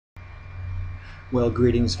Well,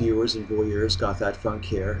 greetings viewers and voyeurs, gothatfunk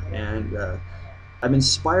here, and I'm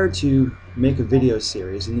inspired to make a video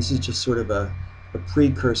series, and this is just sort of a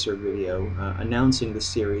precursor video announcing the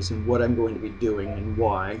series and what I'm going to be doing and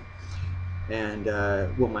why, and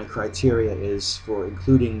what my criteria is for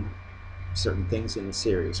including certain things in the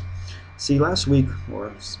series. See, last week,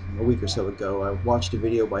 or a week or so ago, I watched a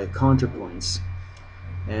video by ContraPoints,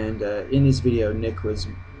 and in his video,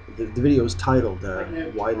 the video is titled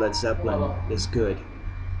Why Led Zeppelin is Good.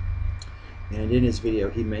 And in his video,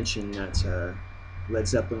 he mentioned that Led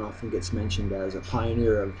Zeppelin often gets mentioned as a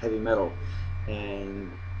pioneer of heavy metal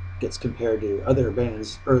and gets compared to other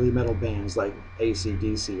bands, early metal bands like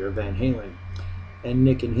AC/DC or Van Halen. And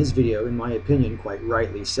Nick, in his video, in my opinion, quite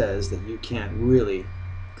rightly says that you can't really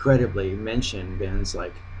credibly mention bands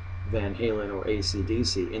like Van Halen or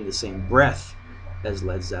AC/DC in the same breath as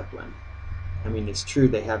Led Zeppelin. I mean, it's true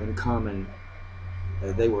they have in common,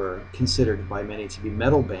 they were considered by many to be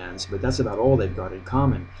metal bands, but that's about all they've got in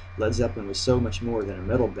common. Led Zeppelin was so much more than a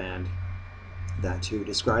metal band that to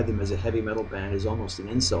describe them as a heavy metal band is almost an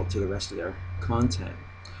insult to the rest of their content.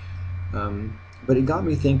 But it got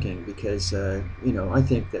me thinking because, I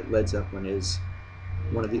think that Led Zeppelin is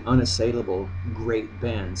one of the unassailable great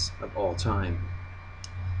bands of all time.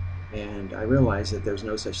 And I realize that there's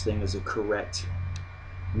no such thing as a correct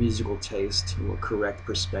musical taste or correct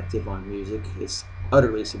perspective on music. It's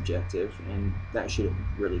utterly subjective, and that should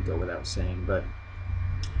really go without saying. But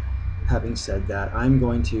having said that, I'm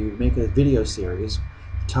going to make a video series,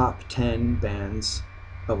 top 10 bands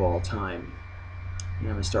of all time. And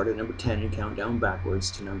I'm going to start at number 10 and count down backwards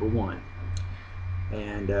to number 1.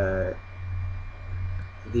 And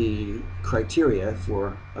the criteria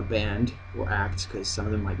for a band or act, because some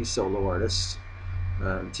of them might be solo artists,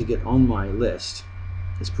 to get on my list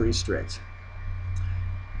is pretty strict.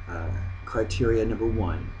 Criteria number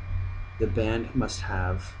 1, the band must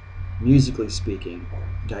have, musically speaking,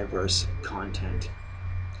 diverse content.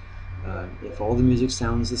 If all the music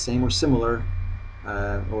sounds the same or similar,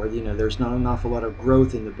 or there's not an awful lot of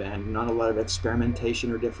growth in the band, not a lot of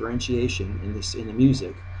experimentation or differentiation in the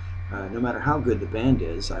music, no matter how good the band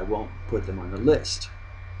is, I won't put them on the list.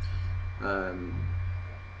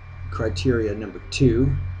 Criteria number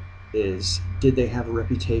 2 is, did they have a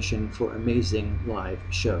reputation for amazing live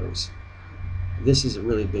shows? This is a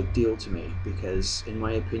really big deal to me because, in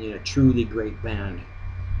my opinion, a truly great band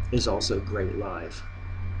is also great live.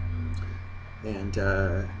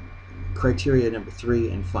 And criteria number 3,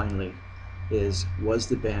 and finally, is, was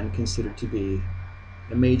the band considered to be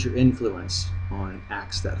a major influence on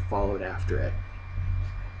acts that followed after it?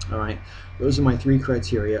 Alright, those are my 3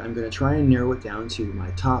 criteria. I'm going to try and narrow it down to my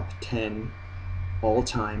top 10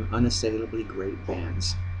 all-time unassailably great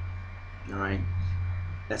bands. Alright,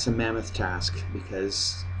 that's a mammoth task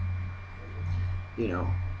because,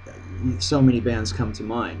 so many bands come to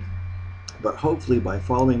mind. But hopefully by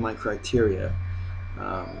following my criteria,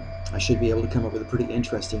 I should be able to come up with a pretty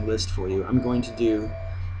interesting list for you. I'm going to do,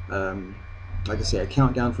 like I say, a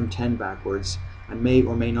countdown from 10 backwards. I may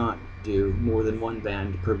or may not do more than one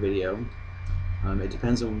band per video. It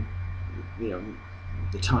depends on,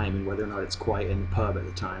 the time and whether or not it's quiet in the pub at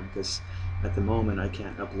the time, because at the moment I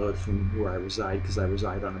can't upload from where I reside because I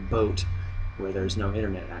reside on a boat where there's no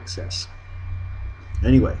internet access.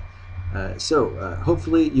 Anyway,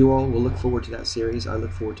 hopefully you all will look forward to that series. I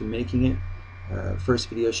look forward to making it. First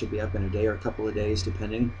video should be up in a day or a couple of days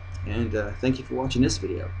depending, and thank you for watching this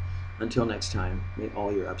video. Until next time, may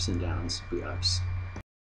all your ups and downs be ups.